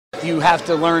you have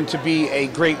to learn to be a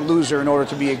great loser in order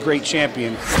to be a great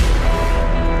champion.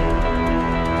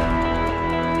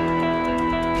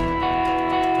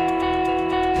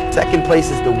 Second place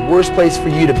is the worst place for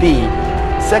you to be.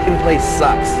 Second place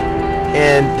sucks.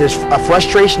 And there's a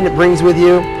frustration it brings with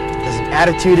you, there's an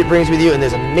attitude it brings with you, and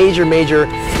there's a major, major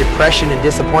depression and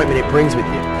disappointment it brings with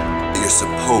you. You're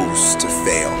supposed to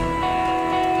fail.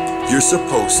 You're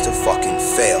supposed to fucking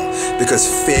fail, because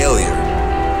failure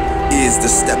is the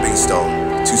stepping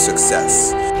stone to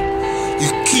success. You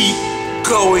keep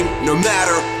going no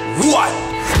matter what.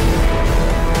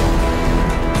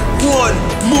 One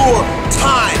more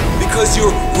time, because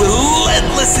you're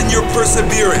relentless in your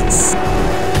perseverance.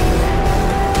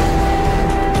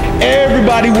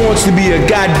 Everybody wants to be a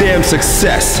goddamn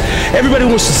success. Everybody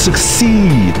wants to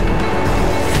succeed.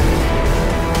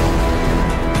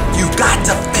 You've got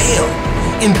to fail.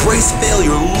 Embrace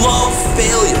failure. Love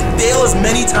failure. Fail as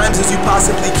many times as you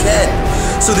possibly can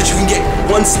so that you can get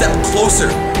one step closer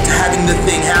to having the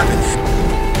thing happen.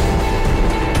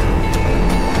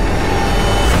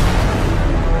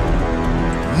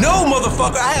 No,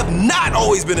 motherfucker, I have not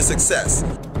always been a success.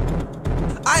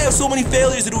 I have so many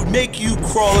failures that it would make you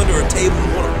crawl under a table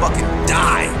and want to fucking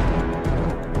die.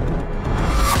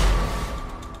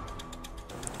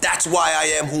 That's why I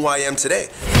am who I am today.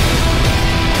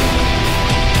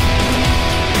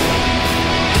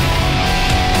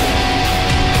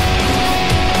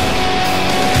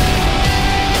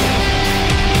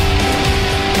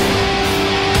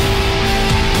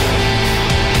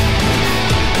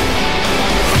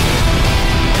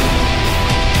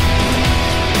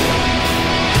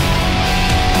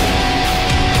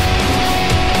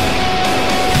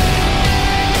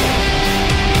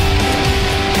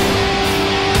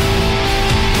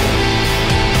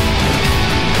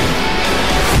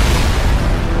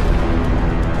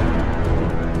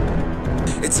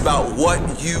 It's about what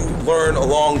you learn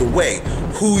along the way,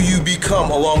 who you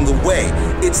become along the way.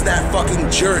 It's that fucking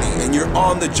journey, and you're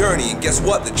on the journey, and guess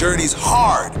what? The journey's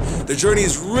hard. The journey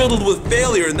is riddled with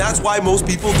failure, and that's why most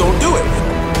people don't do it.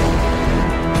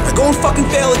 Now go and fucking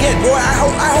fail again. Boy, I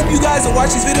hope you guys that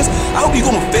watch these videos, I hope you're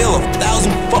gonna fail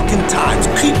 1,000 fucking times.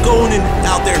 Keep going and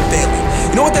out there and failing.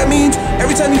 You know what that means?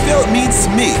 Every time you fail, it means to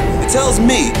me. It tells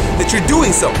me that you're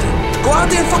doing something. Go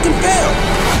out there and fucking fail.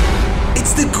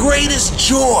 It's the greatest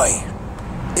joy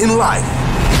in life.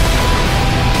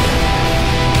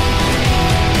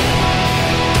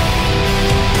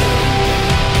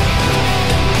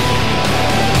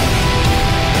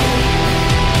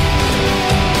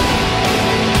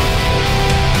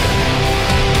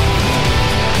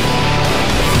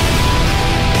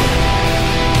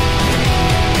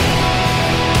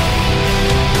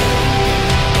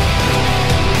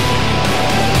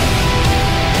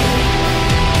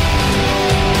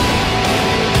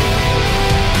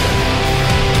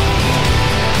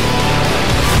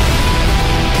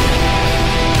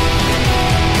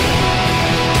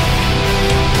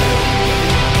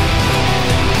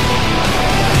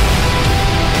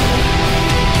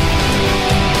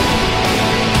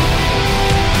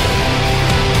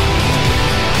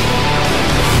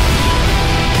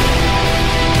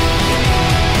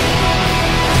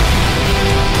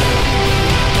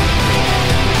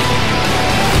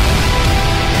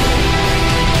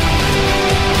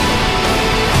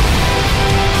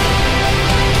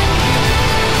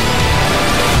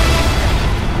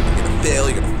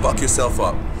 Yourself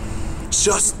up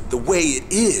just the way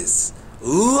it is.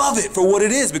 Love it for what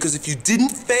it is, because if you didn't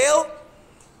fail,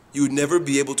 you would never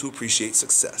be able to appreciate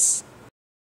success.